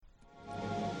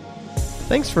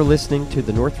Thanks for listening to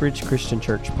the Northridge Christian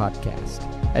Church podcast.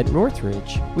 At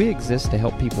Northridge, we exist to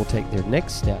help people take their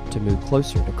next step to move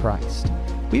closer to Christ.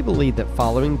 We believe that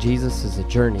following Jesus is a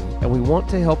journey, and we want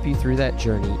to help you through that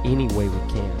journey any way we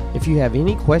can. If you have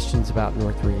any questions about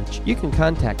Northridge, you can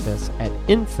contact us at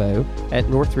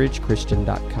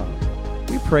info@northridgechristian.com.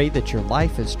 We pray that your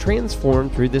life is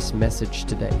transformed through this message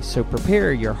today, so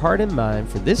prepare your heart and mind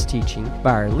for this teaching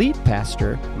by our lead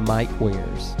pastor, Mike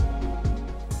Wares.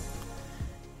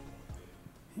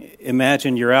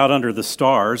 Imagine you're out under the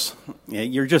stars.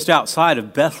 You're just outside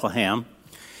of Bethlehem,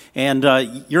 and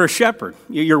you're a shepherd.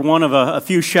 You're one of a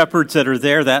few shepherds that are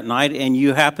there that night, and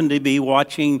you happen to be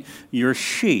watching your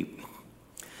sheep.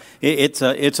 It's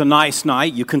a nice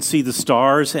night. You can see the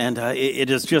stars, and it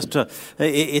is just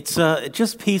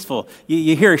just peaceful.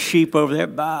 You hear a sheep over there,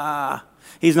 bah.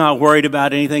 He's not worried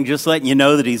about anything, just letting you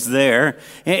know that he's there.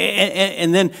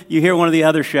 And then you hear one of the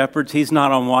other shepherds. He's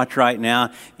not on watch right now,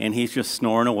 and he's just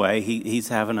snoring away. He's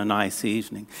having a nice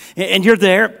evening. And you're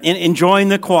there enjoying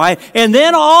the quiet. And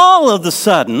then all of a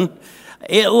sudden,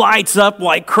 it lights up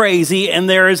like crazy, and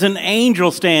there is an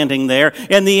angel standing there.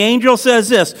 And the angel says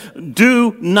this,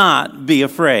 "Do not be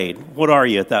afraid." What are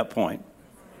you at that point?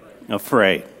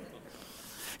 Afraid.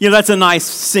 You know, that's a nice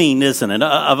scene, isn't it,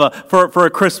 for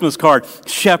a Christmas card,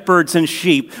 shepherds and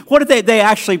sheep. What if they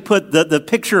actually put the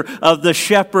picture of the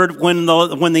shepherd when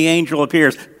the angel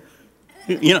appears?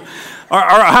 You know, or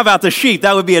how about the sheep?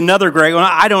 That would be another great one.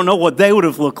 I don't know what they would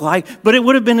have looked like, but it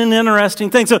would have been an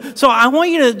interesting thing. So I want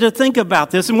you to think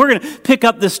about this, and we're going to pick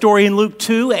up this story in Luke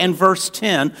 2 and verse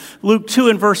 10. Luke 2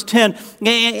 and verse 10,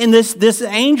 and this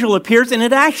angel appears, and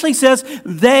it actually says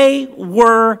they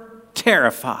were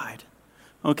terrified.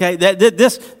 Okay,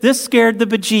 this scared the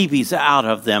bejeebies out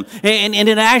of them, and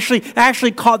it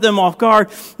actually caught them off guard.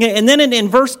 And then in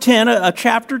verse 10 of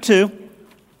chapter 2,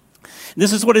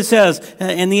 this is what it says.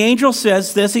 And the angel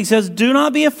says this. He says, "Do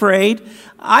not be afraid.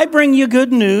 I bring you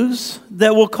good news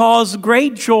that will cause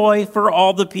great joy for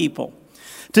all the people.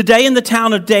 Today in the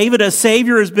town of David, a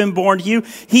Savior has been born to you.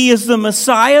 He is the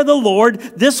Messiah, the Lord.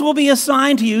 This will be a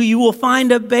sign to you. You will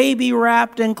find a baby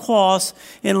wrapped in cloths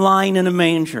and lying in a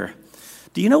manger."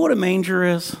 Do you know what a manger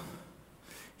is?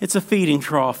 It's a feeding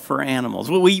trough for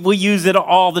animals. We use it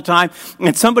all the time.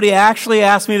 And somebody actually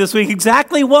asked me this week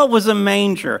exactly what was a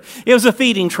manger. It was a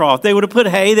feeding trough. They would have put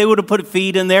hay, they would have put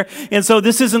feed in there. And so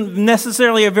this isn't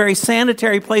necessarily a very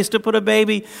sanitary place to put a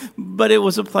baby, but it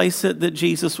was a place that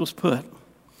Jesus was put.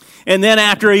 And then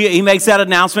after he makes that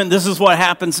announcement, this is what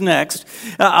happens next.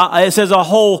 It says a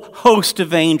whole host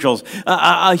of angels,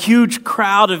 a huge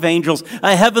crowd of angels,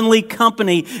 a heavenly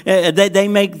company, they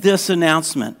make this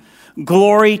announcement.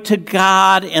 "Glory to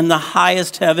God in the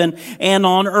highest heaven, and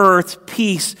on earth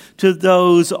peace to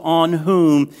those on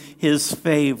whom his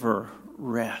favor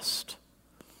rests."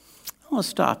 I want to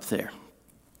stop there.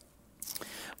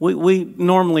 We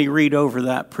normally read over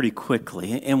that pretty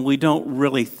quickly, and we don't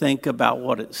really think about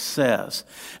what it says.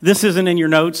 This isn't in your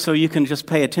notes, so you can just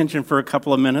pay attention for a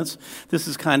couple of minutes. This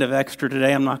is kind of extra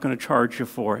today. I'm not going to charge you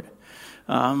for it.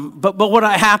 But what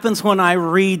happens when I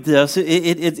read this,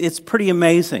 it's pretty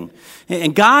amazing.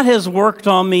 And God has worked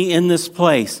on me in this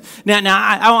place. Now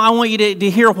I want you to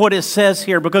hear what it says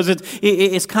here, because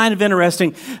it's kind of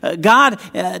interesting. God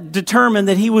determined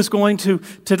that he was going to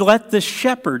let the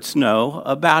shepherds know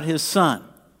about his son.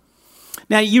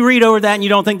 Now, you read over that and you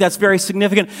don't think that's very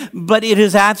significant, but it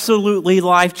is absolutely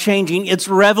life-changing. It's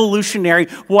revolutionary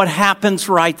what happens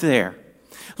right there.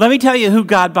 Let me tell you who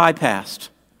God bypassed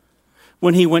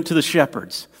when he went to the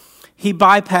shepherds. He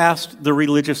bypassed the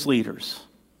religious leaders.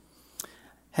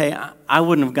 Hey, I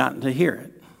wouldn't have gotten to hear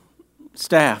it.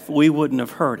 Staff, we wouldn't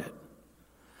have heard it.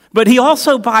 But he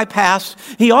also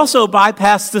bypassed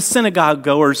the synagogue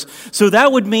goers, so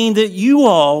that would mean that you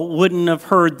all wouldn't have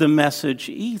heard the message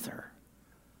either.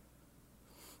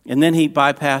 And then he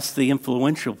bypassed the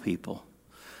influential people.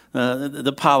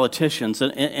 The politicians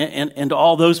and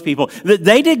all those people.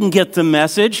 They didn't get the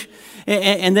message.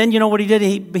 And then you know what he did?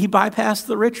 He bypassed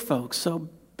the rich folks. So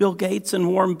Bill Gates and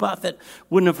Warren Buffett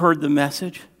wouldn't have heard the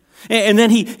message. And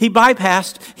then he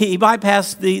bypassed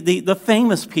the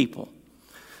famous people.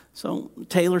 So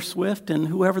Taylor Swift and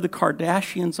whoever the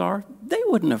Kardashians are, they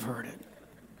wouldn't have heard it.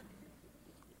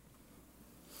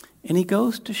 And he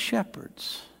goes to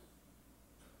shepherds.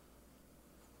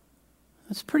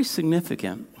 That's pretty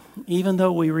significant, even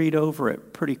though we read over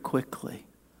it pretty quickly.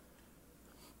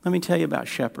 Let me tell you about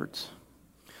shepherds.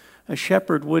 A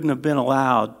shepherd wouldn't have been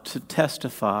allowed to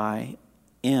testify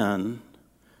in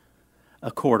a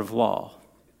court of law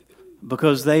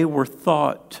because they were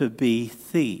thought to be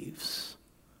thieves.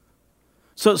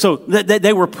 So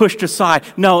they were pushed aside.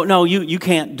 No, you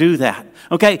can't do that.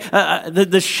 Okay,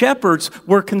 the shepherds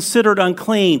were considered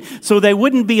unclean, so they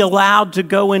wouldn't be allowed to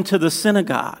go into the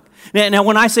synagogue. Now,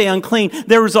 when I say unclean,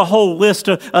 there was a whole list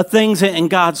of things in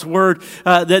God's word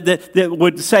that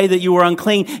would say that you were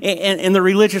unclean. And the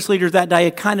religious leaders that day,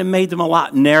 it kind of made them a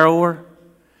lot narrower.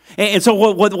 And so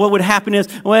what would happen is,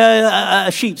 well,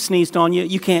 a sheep sneezed on you.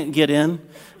 You can't get in.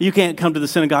 You can't come to the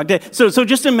synagogue day. So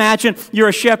just imagine you're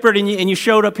a shepherd and you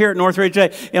showed up here at Northridge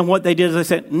Day, and what they did is they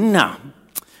said, no,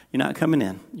 you're not coming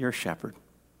in. You're a shepherd.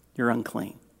 You're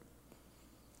unclean.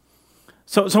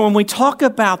 So when we talk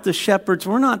about the shepherds,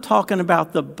 we're not talking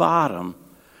about the bottom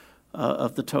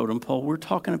of the totem pole. We're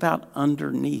talking about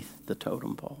underneath the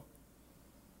totem pole.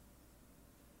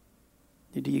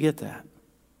 Do you get that?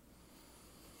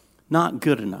 Not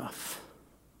good enough.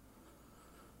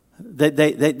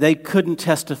 They couldn't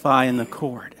testify in the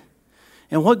court.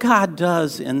 And what God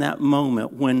does in that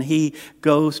moment when he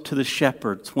goes to the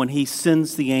shepherds, when he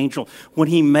sends the angel, when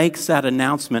he makes that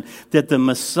announcement that the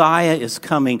Messiah is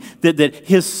coming, that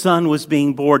his son was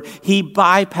being born, he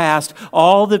bypassed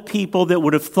all the people that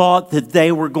would have thought that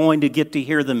they were going to get to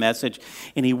hear the message,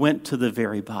 and he went to the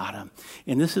very bottom.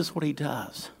 And this is what he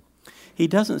does. He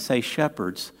doesn't say,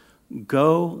 shepherds,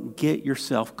 go get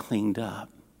yourself cleaned up.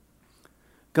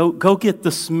 Go get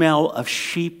the smell of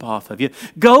sheep off of you.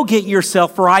 Go get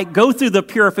yourself right. Go through the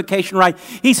purification right.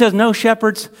 He says, no,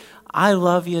 shepherds, I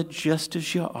love you just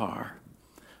as you are,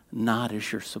 not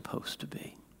as you're supposed to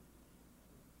be.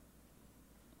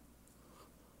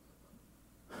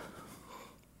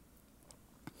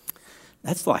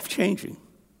 That's life-changing.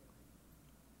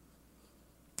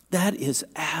 That is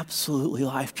absolutely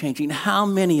life-changing. How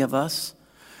many of us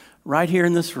right here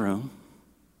in this room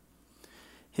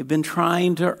have been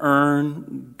trying to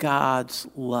earn God's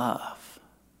love?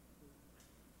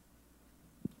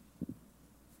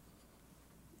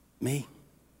 Me.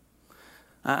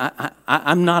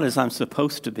 I'm not as I'm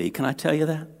supposed to be. Can I tell you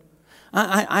that?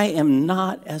 I am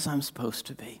not as I'm supposed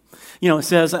to be. You know, it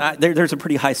says there's a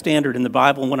pretty high standard in the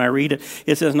Bible. And when I read it,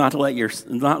 it says not to let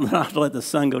the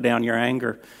sun go down your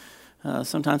anger.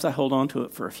 Sometimes I hold on to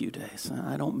it for a few days.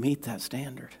 I don't meet that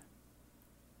standard.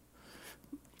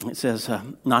 It says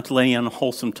not to let any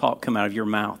unwholesome talk come out of your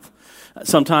mouth.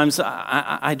 Sometimes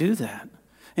I do that.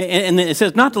 And it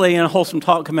says not to let any unwholesome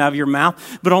talk come out of your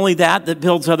mouth, but only that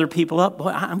builds other people up.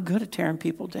 Boy, I'm good at tearing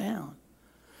people down.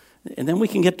 And then we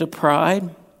can get to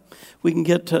pride. We can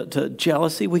get to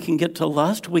jealousy. We can get to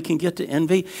lust. We can get to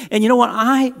envy. And you know what?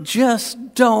 I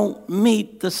just don't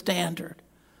meet the standard.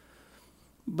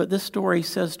 But this story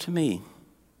says to me,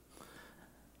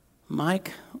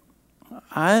 Mike,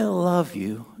 I love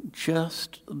you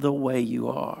just the way you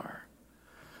are,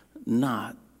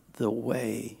 not the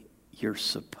way you're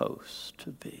supposed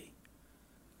to be.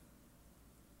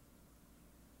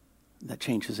 That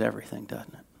changes everything,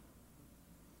 doesn't it?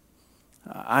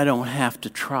 I don't have to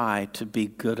try to be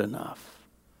good enough.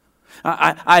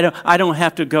 I don't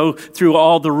have to go through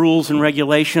all the rules and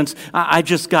regulations. I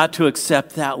just got to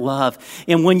accept that love.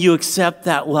 And when you accept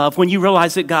that love, when you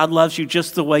realize that God loves you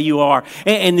just the way you are,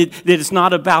 and that it's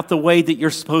not about the way that you're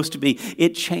supposed to be,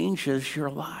 it changes your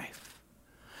life.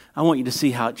 I want you to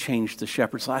see how it changed the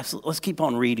shepherd's life. So let's keep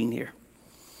on reading here.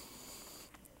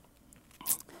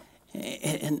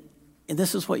 And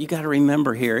this is what you got to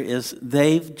remember here is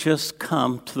they've just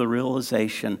come to the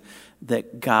realization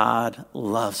that God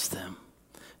loves them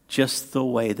just the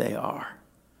way they are,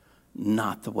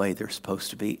 not the way they're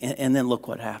supposed to be. And then look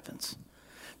what happens.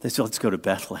 They say, let's go to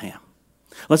Bethlehem.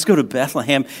 Let's go to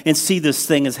Bethlehem and see this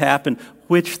thing has happened,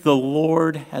 which the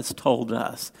Lord has told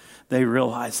us. They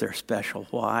realize they're special.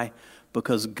 Why?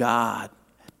 Because God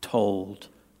told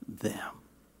them.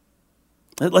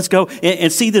 Let's go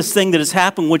and see this thing that has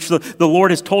happened, which the Lord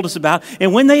has told us about.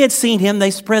 And when they had seen him, they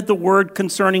spread the word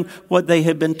concerning what they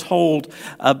had been told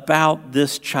about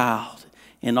this child.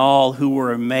 And all who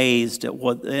were amazed at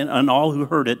and all who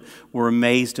heard it were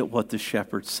amazed at what the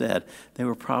shepherds said. They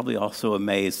were probably also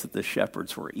amazed that the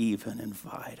shepherds were even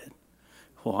invited.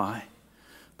 Why?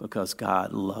 Because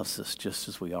God loves us just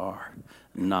as we are,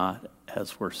 not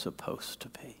as we're supposed to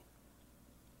be.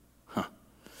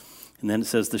 And then it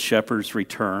says the shepherds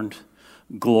returned,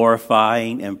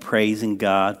 glorifying and praising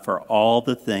God for all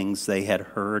the things they had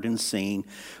heard and seen,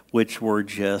 which were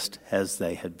just as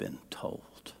they had been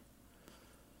told.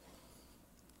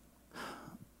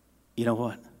 You know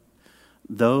what?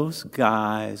 Those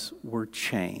guys were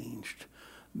changed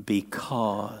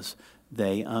because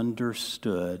they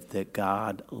understood that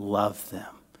God loved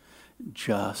them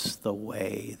just the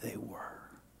way they were,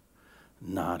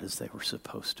 not as they were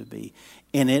supposed to be.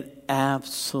 And it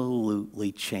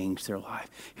absolutely changed their life.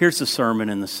 Here's the sermon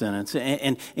in the sentence,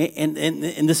 and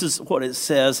this is what it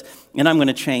says, and I'm going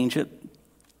to change it.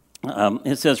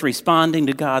 It says, responding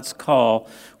to God's call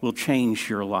will change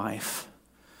your life.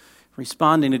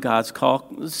 Responding to God's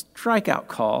call, strike out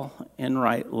call and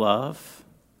write love.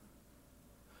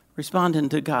 Responding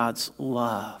to God's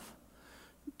love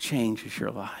changes your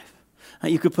life.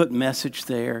 You could put message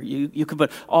there. You could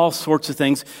put all sorts of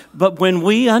things. But when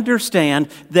we understand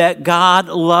that God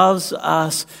loves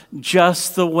us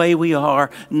just the way we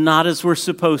are, not as we're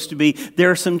supposed to be,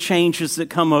 there are some changes that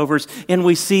come over us, and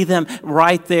we see them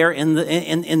right there in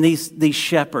these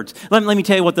shepherds. Let me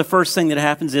tell you what the first thing that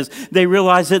happens is they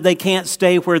realize that they can't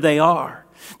stay where they are.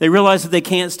 They realize that they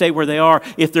can't stay where they are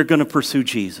if they're going to pursue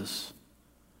Jesus.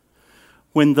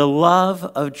 When the love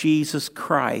of Jesus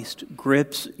Christ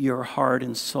grips your heart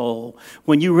and soul,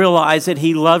 when you realize that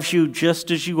He loves you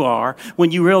just as you are,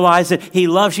 when you realize that He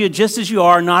loves you just as you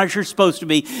are, not as you're supposed to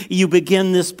be, you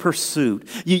begin this pursuit.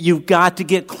 You've got to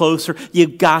get closer.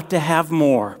 You've got to have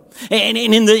more. And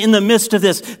in the midst of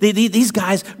this, these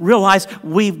guys realize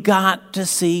we've got to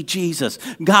see Jesus.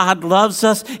 God loves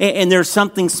us, and there's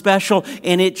something special,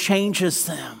 and it changes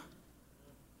them.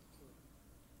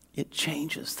 It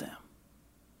changes them.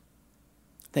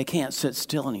 They can't sit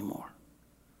still anymore.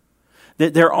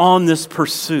 They're on this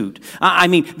pursuit. I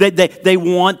mean, they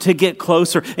want to get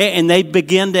closer, and they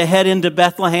begin to head into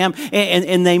Bethlehem,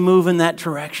 and they move in that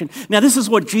direction. Now, this is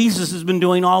what Jesus has been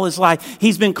doing all His life.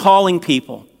 He's been calling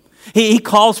people. He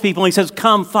calls people, and He says,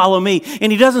 come, follow me. And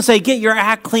He doesn't say, get your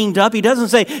act cleaned up. He doesn't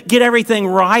say, get everything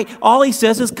right. All He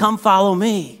says is, come, follow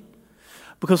me.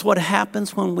 Because what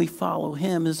happens when we follow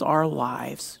Him is our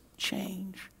lives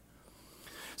change.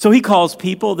 So He calls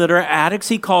people that are addicts.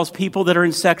 He calls people that are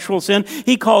in sexual sin.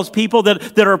 He calls people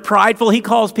that are prideful. He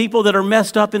calls people that are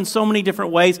messed up in so many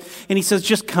different ways. And He says,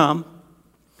 just come.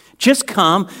 Just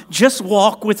come. Just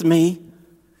walk with me.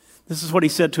 This is what He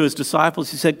said to His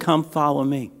disciples. He said, come follow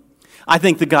me. I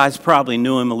think the guys probably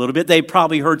knew Him a little bit. They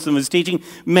probably heard some of His teaching,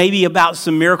 maybe about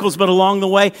some miracles. But along the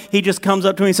way, He just comes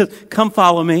up to me and says, come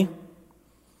follow me.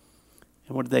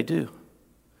 And what did they do?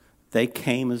 They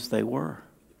came as they were.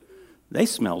 They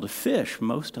smelled of fish,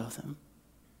 most of them.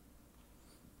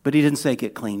 But He didn't say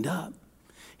get cleaned up.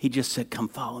 He just said, come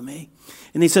follow me.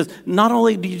 And He says, not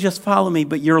only do you just follow me,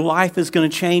 but your life is going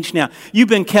to change now. You've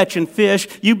been catching fish.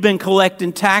 You've been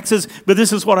collecting taxes. But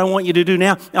this is what I want you to do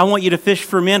now. I want you to fish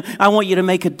for men. I want you to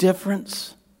make a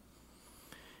difference.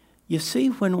 You see,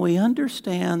 when we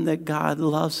understand that God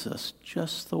loves us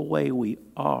just the way we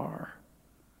are,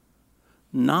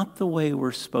 not the way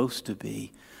we're supposed to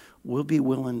be, we'll be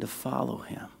willing to follow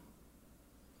Him.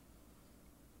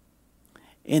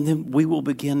 And then we will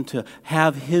begin to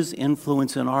have His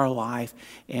influence in our life,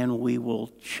 and we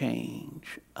will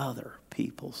change other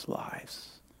people's lives.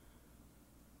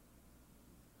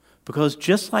 Because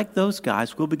just like those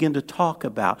guys, we'll begin to talk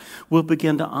about, we'll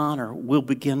begin to honor, we'll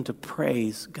begin to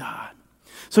praise God.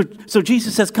 So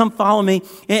Jesus says, come follow me,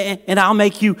 and I'll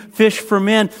make you fish for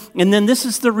men. And then this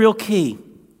is the real key.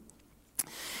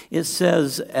 It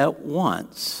says, at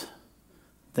once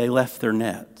they left their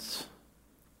nets.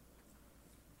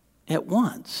 At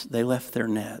once they left their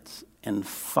nets and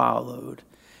followed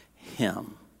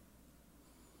Him.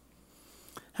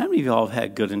 How many of y'all have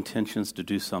had good intentions to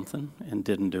do something and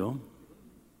didn't do them?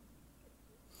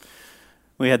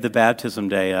 We had the baptism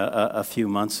day a few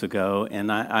months ago, and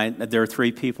there are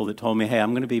 3 people that told me, hey,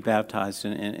 I'm going to be baptized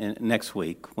in next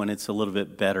week when it's a little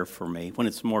bit better for me, when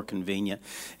it's more convenient.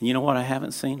 And you know what? I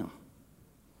haven't seen them.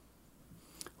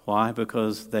 Why?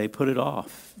 Because they put it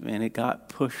off, and it got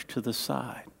pushed to the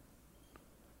side.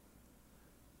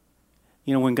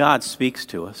 You know, when God speaks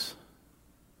to us,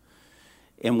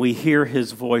 and we hear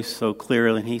His voice so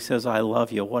clearly, and He says, I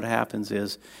love you, what happens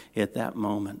is, at that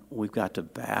moment, we've got to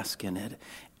bask in it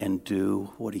and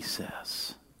do what He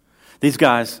says. These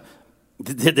guys,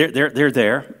 they're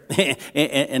there,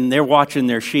 and they're watching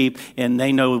their sheep, and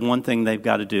they know one thing they've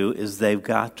got to do is they've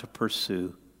got to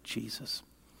pursue Jesus.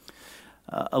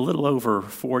 A little over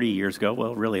 40 years ago,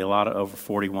 well, really a lot of over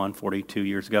 41, 42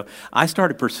 years ago, I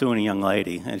started pursuing a young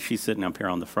lady, and she's sitting up here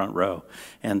on the front row.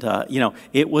 And,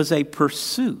 it was a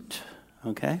pursuit,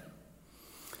 okay?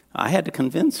 I had to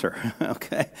convince her,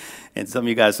 okay? And some of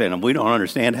you guys saying, we don't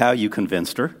understand how you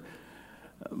convinced her.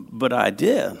 But I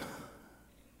did.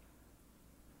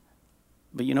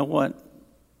 But you know what?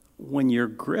 When you're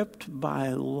gripped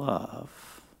by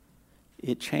love,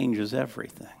 it changes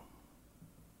everything.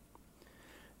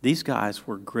 These guys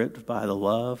were gripped by the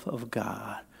love of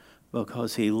God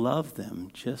because He loved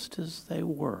them just as they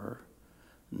were,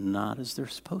 not as they're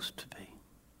supposed to be.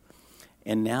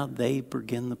 And now they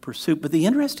begin the pursuit. But the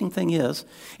interesting thing is,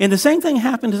 and the same thing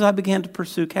happened as I began to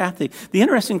pursue Kathy. The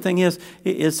interesting thing is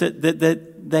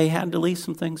that they had to leave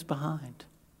some things behind.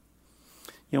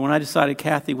 You know, when I decided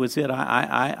Kathy was it,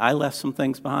 I left some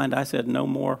things behind. I said, no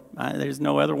more. There's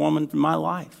no other woman in my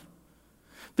life.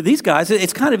 But these guys,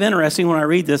 it's kind of interesting when I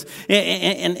read this,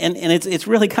 and it's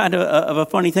really kind of a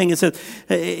funny thing. It says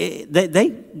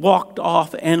they walked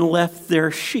off and left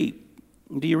their sheep.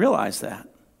 Do you realize that?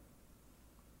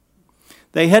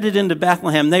 They headed into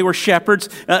Bethlehem. They were shepherds.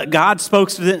 God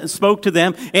spoke to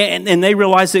them, and they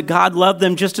realized that God loved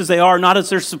them just as they are, not as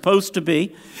they're supposed to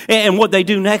be. And what they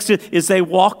do next is they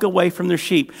walk away from their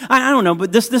sheep. I don't know,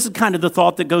 but this is kind of the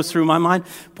thought that goes through my mind.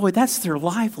 Boy, that's their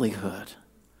livelihood.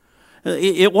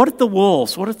 What if the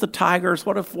wolves, what if the tigers,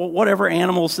 what if whatever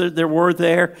animals there were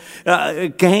there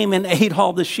came and ate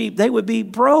all the sheep? They would be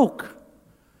broke.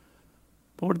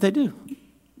 But what did they do?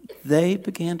 They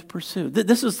began to pursue.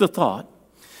 This is the thought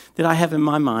that I have in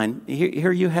my mind.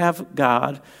 Here you have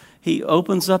God. He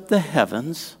opens up the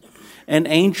heavens. An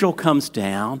angel comes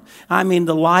down. I mean,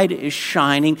 the light is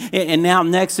shining. And now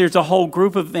next there's a whole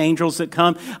group of angels that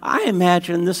come. I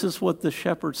imagine this is what the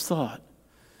shepherds thought.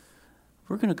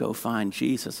 We're going to go find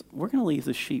Jesus. We're going to leave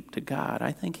the sheep to God.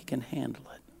 I think he can handle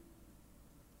it.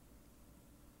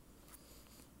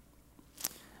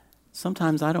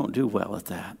 Sometimes I don't do well at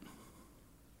that.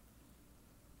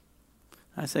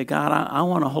 I say, God, I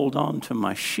want to hold on to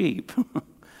my sheep.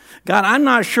 God, I'm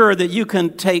not sure that you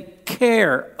can take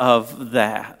care of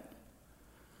that.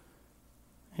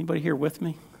 Anybody here with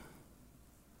me?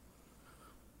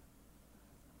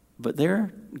 But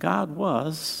there God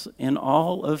was in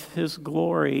all of his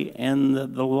glory, and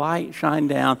the light shined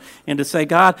down. And to say,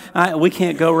 God, we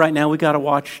can't go right now. We got to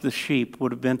watch the sheep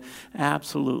would have been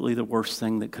absolutely the worst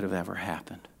thing that could have ever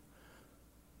happened.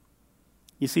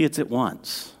 You see, it's at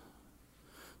once.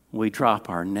 We drop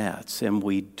our nets and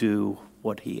we do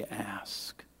what he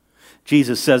asks.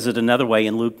 Jesus says it another way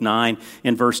in Luke 9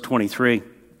 in verse 23.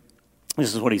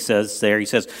 This is what he says there. He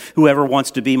says, whoever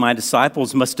wants to be my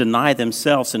disciples must deny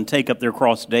themselves and take up their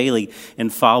cross daily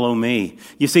and follow me.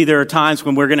 You see, there are times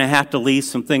when we're going to have to leave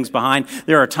some things behind.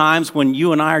 There are times when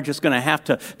you and I are just going to have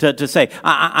to say,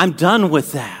 I'm done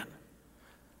with that.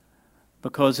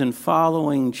 Because in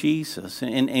following Jesus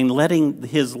and letting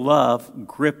his love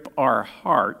grip our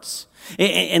hearts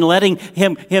and letting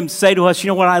him say to us, you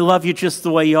know what, I love you just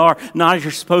the way you are, not as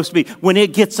you're supposed to be. When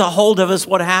it gets a hold of us,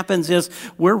 what happens is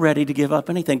we're ready to give up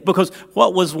anything. Because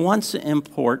what was once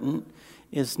important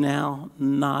is now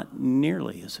not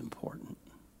nearly as important.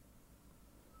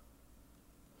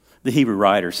 The Hebrew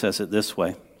writer says it this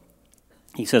way.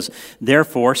 He says,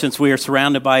 therefore, since we are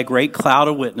surrounded by a great cloud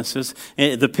of witnesses,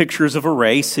 the pictures of a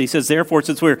race, he says, therefore,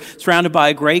 since we're surrounded by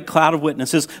a great cloud of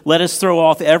witnesses, let us throw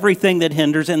off everything that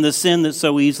hinders and the sin that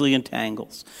so easily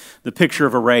entangles. The picture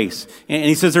of a race. And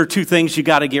he says there are two things you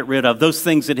got to get rid of. Those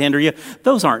things that hinder you,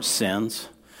 those aren't sins.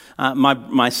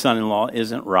 My son-in-law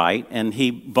isn't right, and he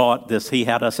bought this. He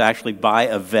had us actually buy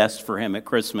a vest for him at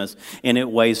Christmas, and it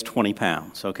weighs 20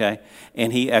 pounds, okay?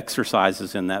 And he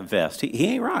exercises in that vest. He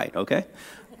ain't right, okay?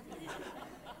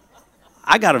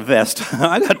 I got a vest.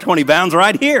 I got 20 pounds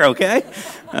right here, okay?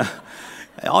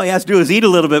 All he has to do is eat a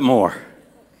little bit more.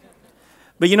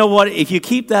 But you know what? If you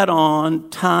keep that on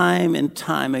time and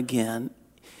time again,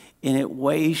 and it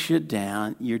weighs you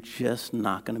down, you're just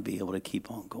not going to be able to keep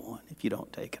on going if you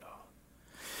don't take it off.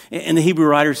 And the Hebrew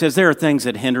writer says there are things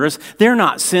that hinder us. They're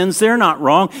not sins. They're not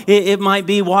wrong. It might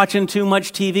be watching too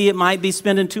much TV. It might be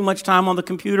spending too much time on the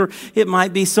computer. It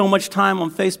might be so much time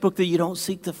on Facebook that you don't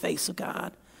seek the face of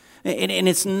God. And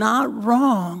it's not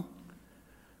wrong,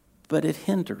 but it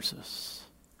hinders us.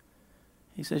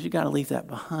 He says you got to leave that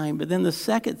behind. But then the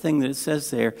second thing that it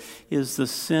says there is the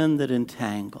sin that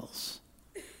entangles.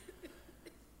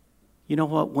 You know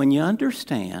what? When you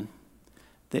understand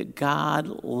that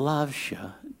God loves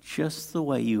you just the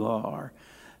way you are,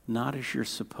 not as you're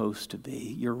supposed to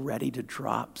be, you're ready to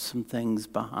drop some things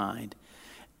behind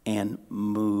and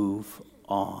move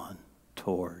on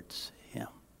towards him.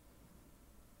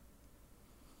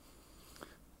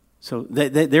 So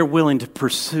they're willing to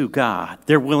pursue God.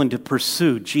 They're willing to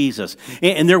pursue Jesus.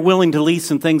 And they're willing to leave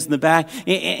some things in the back.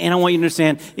 And I want you to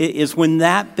understand is when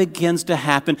that begins to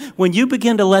happen, when you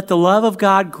begin to let the love of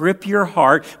God grip your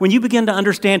heart, when you begin to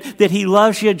understand that he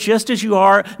loves you just as you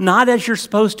are, not as you're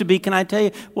supposed to be, can I tell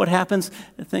you what happens?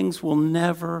 Things will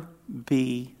never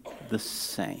be the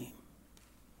same.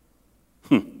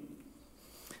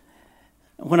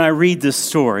 When I read this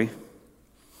story,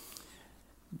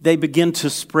 they begin to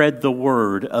spread the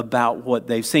word about what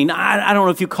they've seen. I don't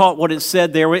know if you caught what it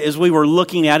said there as we were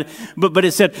looking at it, but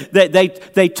it said that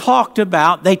they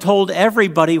told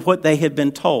everybody what they had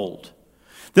been told.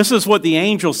 This is what the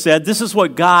angel said. This is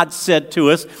what God said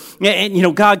to us.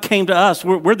 And God came to us.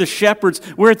 We're the shepherds.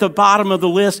 We're at the bottom of the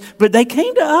list. But they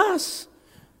came to us.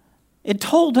 It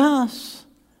told us.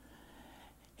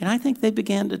 And I think they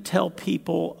began to tell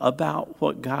people about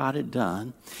what God had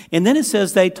done. And then it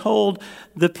says they told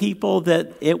the people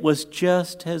that it was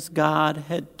just as God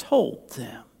had told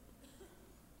them.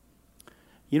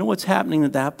 You know what's happening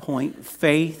at that point?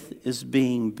 Faith is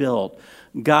being built.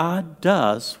 God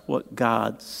does what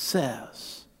God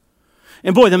says.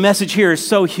 And boy, the message here is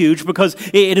so huge because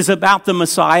it is about the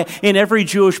Messiah. And every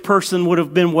Jewish person would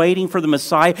have been waiting for the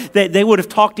Messiah. They would have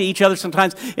talked to each other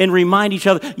sometimes and remind each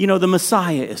other, the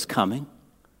Messiah is coming.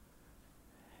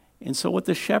 And so what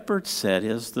the shepherds said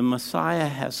is, the Messiah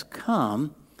has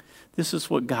come. This is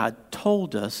what God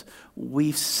told us.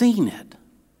 We've seen it.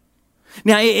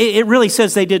 Now, it really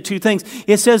says they did two things.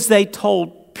 It says they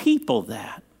told people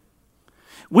that.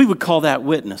 We would call that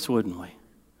witness, wouldn't we?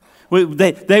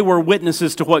 They were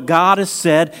witnesses to what God has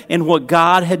said and what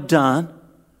God had done.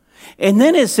 And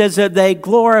then it says that they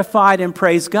glorified and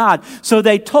praised God. So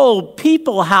they told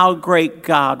people how great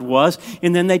God was,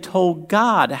 and then they told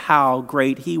God how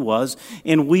great He was,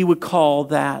 and we would call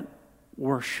that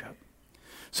worship.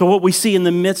 So what we see in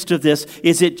the midst of this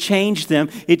is it changed them.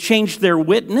 It changed their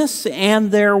witness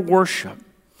and their worship.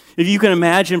 If you can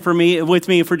imagine with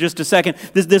me for just a second,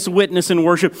 this witness and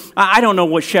worship, I don't know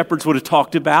what shepherds would have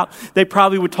talked about. They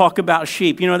probably would talk about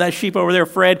sheep. That sheep over there,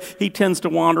 Fred, he tends to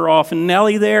wander off. And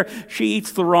Nellie there, she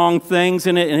eats the wrong things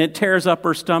and it tears up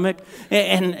her stomach.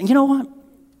 And you know what?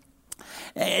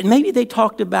 And maybe they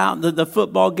talked about the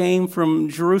football game from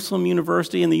Jerusalem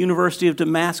University and the University of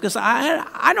Damascus.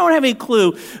 I don't have any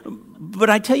clue. But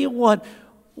I tell you what,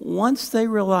 once they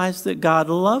realized that God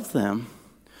loved them,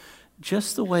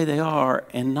 just the way they are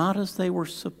and not as they were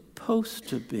supposed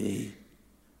to be,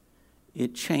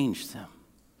 it changed them.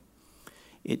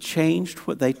 It changed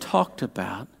what they talked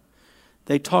about.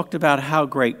 They talked about how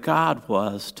great God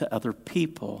was to other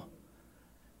people,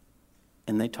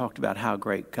 and they talked about how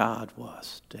great God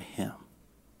was to him.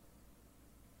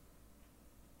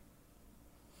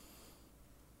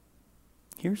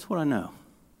 Here's what I know.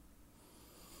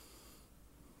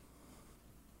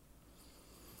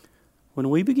 When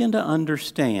we begin to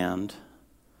understand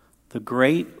the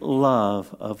great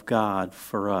love of God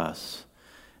for us,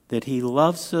 that He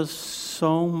loves us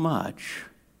so much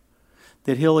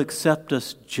that He'll accept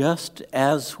us just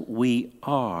as we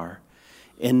are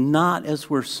and not as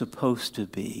we're supposed to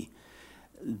be,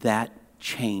 that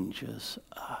changes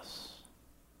us.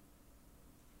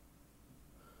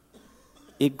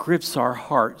 It grips our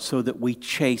heart so that we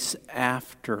chase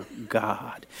after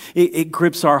God. It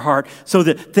grips our heart so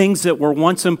that things that were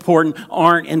once important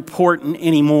aren't important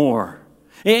anymore.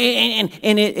 And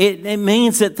it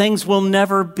means that things will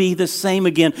never be the same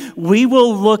again. We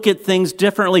will look at things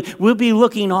differently. We'll be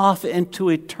looking off into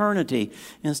eternity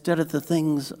instead of the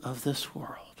things of this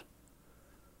world.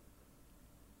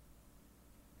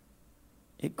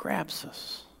 It grabs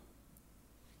us.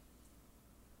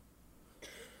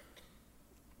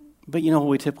 But you know what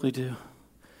we typically do?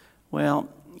 Well,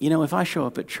 if I show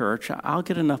up at church, I'll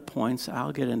get enough points,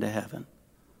 I'll get into heaven.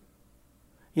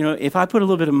 If I put a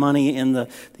little bit of money in the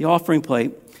offering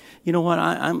plate, you know what?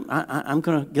 I'm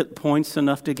going to get points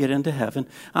enough to get into heaven.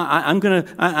 I'm going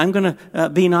to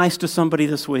be nice to somebody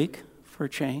this week for a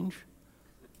change.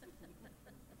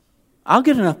 I'll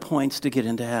get enough points to get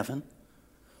into heaven.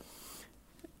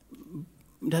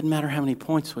 It doesn't matter how many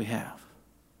points we have.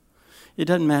 It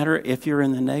doesn't matter if you're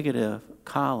in the negative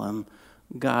column.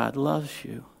 God loves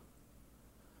you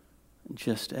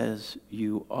just as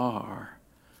you are,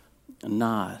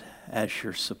 not as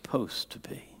you're supposed to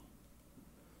be.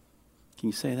 Can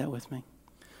you say that with me?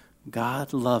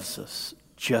 God loves us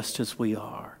just as we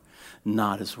are,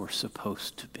 not as we're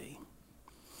supposed to be.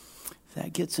 If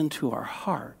that gets into our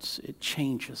hearts, it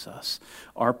changes us.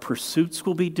 Our pursuits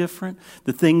will be different.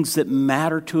 The things that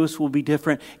matter to us will be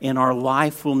different, and our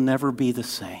life will never be the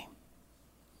same.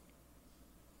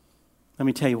 Let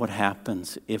me tell you what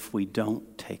happens if we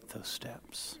don't take those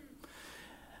steps.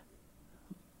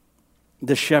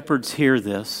 The shepherds hear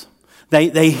this.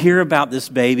 They hear about this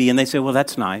baby, and they say, well,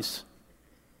 that's nice.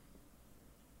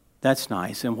 That's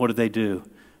nice. And what do?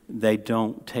 They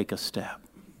don't take a step.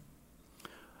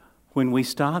 When we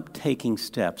stop taking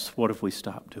steps, what have we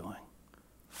stopped doing?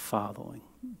 Following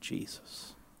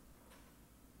Jesus.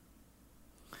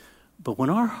 But when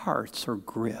our hearts are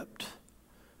gripped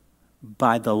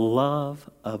by the love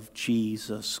of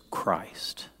Jesus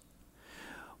Christ.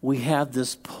 We have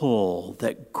this pull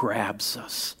that grabs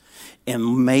us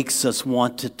and makes us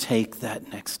want to take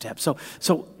that next step. So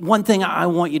one thing I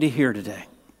want you to hear today.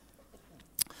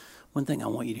 One thing I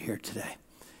want you to hear today.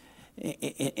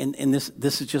 And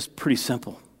this is just pretty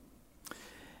simple.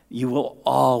 You will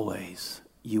always,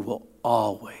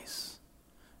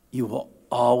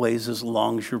 as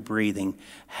long as you're breathing,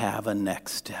 have a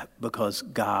next step, because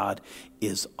God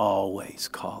is always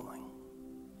calling.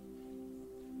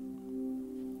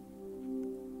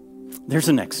 There's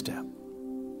a next step.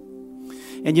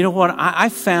 And you know what? I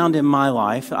found in my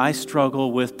life, I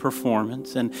struggle with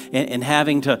performance and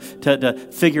having to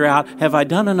figure out, have I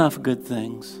done enough good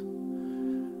things?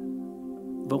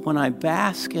 But when I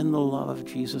bask in the love of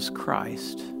Jesus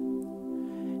Christ,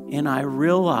 and I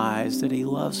realize that He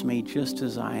loves me just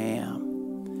as I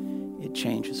am, it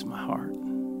changes my heart.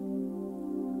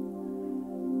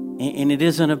 And it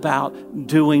isn't about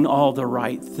doing all the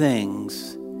right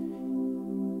things.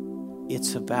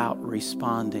 It's about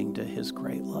responding to His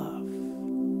great love.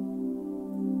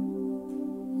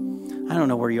 I don't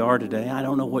know where you are today. I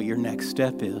don't know what your next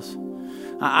step is.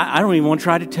 I don't even want to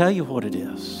try to tell you what it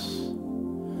is.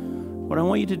 What I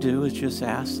want you to do is just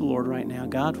ask the Lord right now,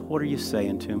 God, what are you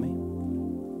saying to me?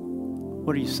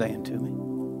 What are you saying to me?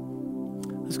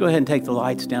 Let's go ahead and take the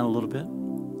lights down a little bit.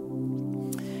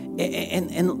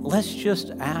 And let's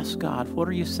just ask God, what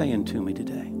are you saying to me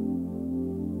today?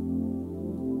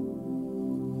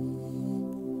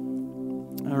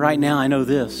 Right now, I know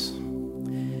this.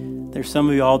 There's some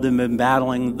of you all that have been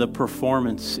battling the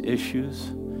performance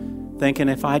issues, thinking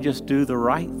if I just do the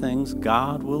right things,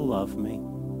 God will love me.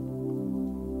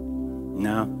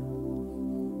 No.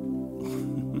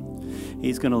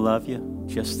 He's going to love you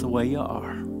just the way you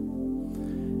are.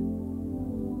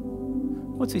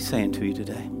 What's He saying to you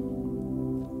today?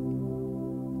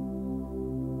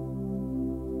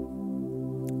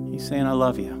 He's saying, I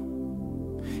love you.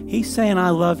 He's saying,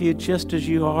 I love you just as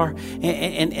you are,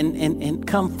 and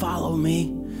come follow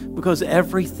me, because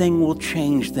everything will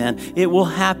change then. It will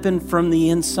happen from the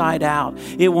inside out.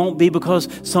 It won't be because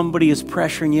somebody is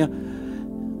pressuring you.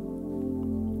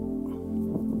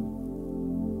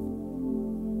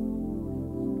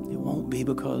 It won't be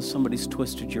because somebody's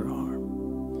twisted your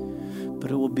arm,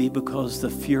 but it will be because the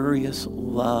furious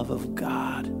love of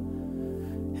God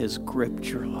has gripped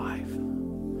your life.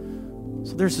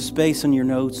 So there's a space in your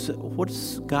notes.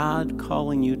 What's God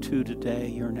calling you to today,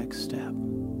 your next step?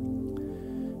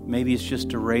 Maybe it's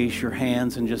just to raise your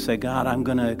hands and just say, God, I'm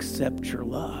going to accept your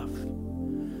love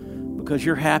because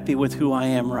you're happy with who I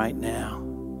am right now.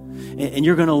 And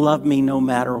you're going to love me no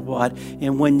matter what.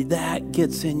 And when that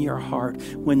gets in your heart,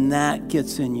 when that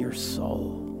gets in your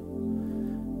soul,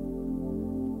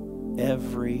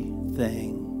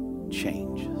 everything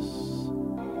changes.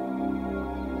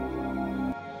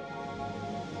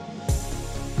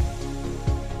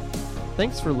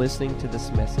 Thanks for listening to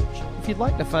this message. If you'd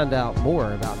like to find out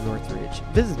more about Northridge,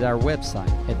 visit our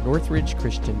website at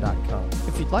northridgechristian.com.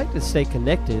 If you'd like to stay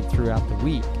connected throughout the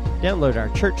week, download our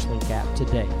ChurchLink app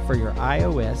today for your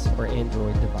iOS or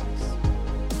Android device.